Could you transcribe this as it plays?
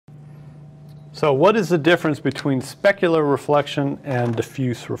So what is the difference between specular reflection and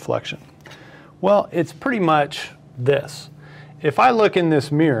diffuse reflection? Well, it's pretty much this. If I look in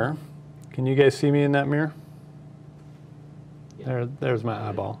this mirror, can you guys see me in that mirror? Yeah. There's my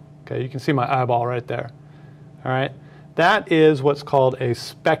eyeball. Okay, you can see my eyeball right there. All right, that is what's called a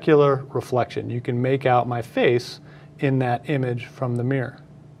specular reflection. You can make out my face in that image from the mirror.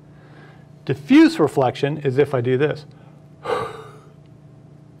 Diffuse reflection is if I do this.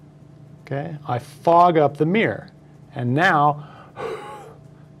 Okay, I fog up the mirror, and now,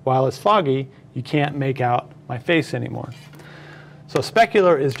 while it's foggy, you can't make out my face anymore. So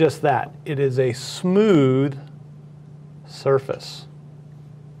specular is just that. It is a smooth surface.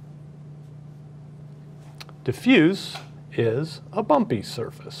 Diffuse is a bumpy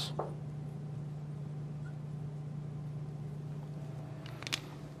surface.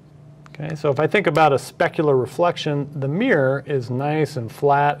 Okay, so if I think about a specular reflection, the mirror is nice and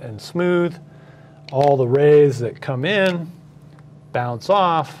flat and smooth. All the rays that come in bounce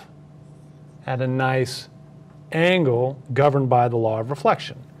off at a nice angle governed by the law of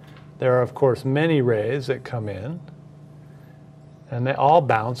reflection. There are, of course, many rays that come in, and they all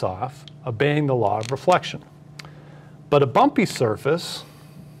bounce off, obeying the law of reflection. But a bumpy surface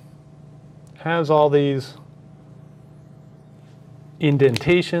has all these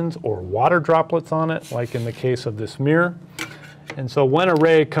indentations or water droplets on it, like in the case of this mirror. And so when a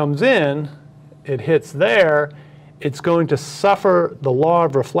ray comes in, it hits there, it's going to suffer the law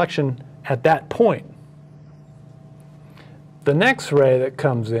of reflection at that point. The next ray that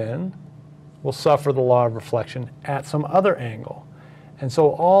comes in will suffer the law of reflection at some other angle. And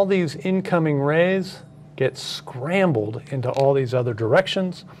so all these incoming rays get scrambled into all these other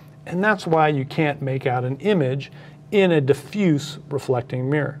directions, and that's why you can't make out an image in a diffuse reflecting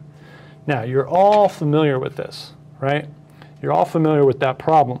mirror. Now, you're all familiar with this, right? You're all familiar with that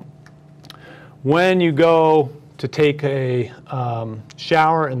problem. When you go to take a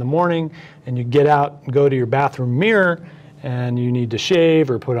shower in the morning and you get out and go to your bathroom mirror and you need to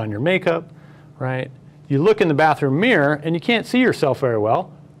shave or put on your makeup, right? You look in the bathroom mirror and you can't see yourself very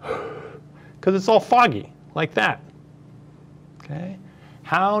well because it's all foggy, like that. Okay?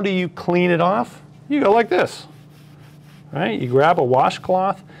 How do you clean it off? You go like this. Right? You grab a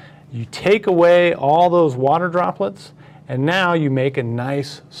washcloth, you take away all those water droplets, and now you make a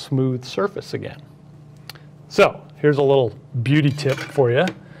nice smooth surface again. So here's a little beauty tip for you.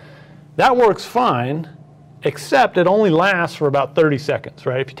 That works fine, except it only lasts for about 30 seconds,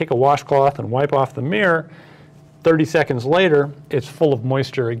 right? If you take a washcloth and wipe off the mirror, 30 seconds later, it's full of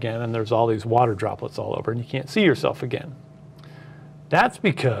moisture again, and there's all these water droplets all over, and you can't see yourself again. That's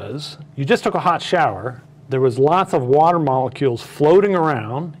because you just took a hot shower. There was lots of water molecules floating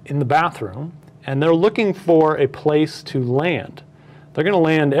around in the bathroom, and they're looking for a place to land. They're going to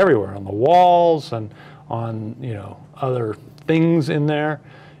land everywhere, on the walls and on, you know, other things in there.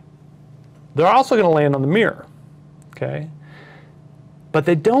 They're also going to land on the mirror, okay? But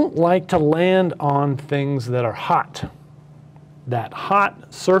they don't like to land on things that are hot. That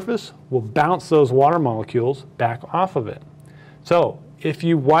hot surface will bounce those water molecules back off of it. So if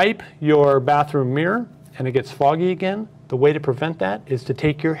you wipe your bathroom mirror and it gets foggy again, the way to prevent that is to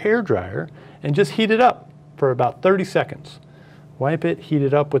take your hairdryer and just heat it up for about 30 seconds. Wipe it, heat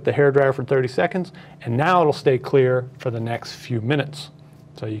it up with the hairdryer for 30 seconds, and now it'll stay clear for the next few minutes.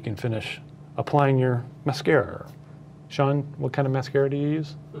 So you can finish applying your mascara. Sean, what kind of mascara do you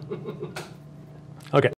use?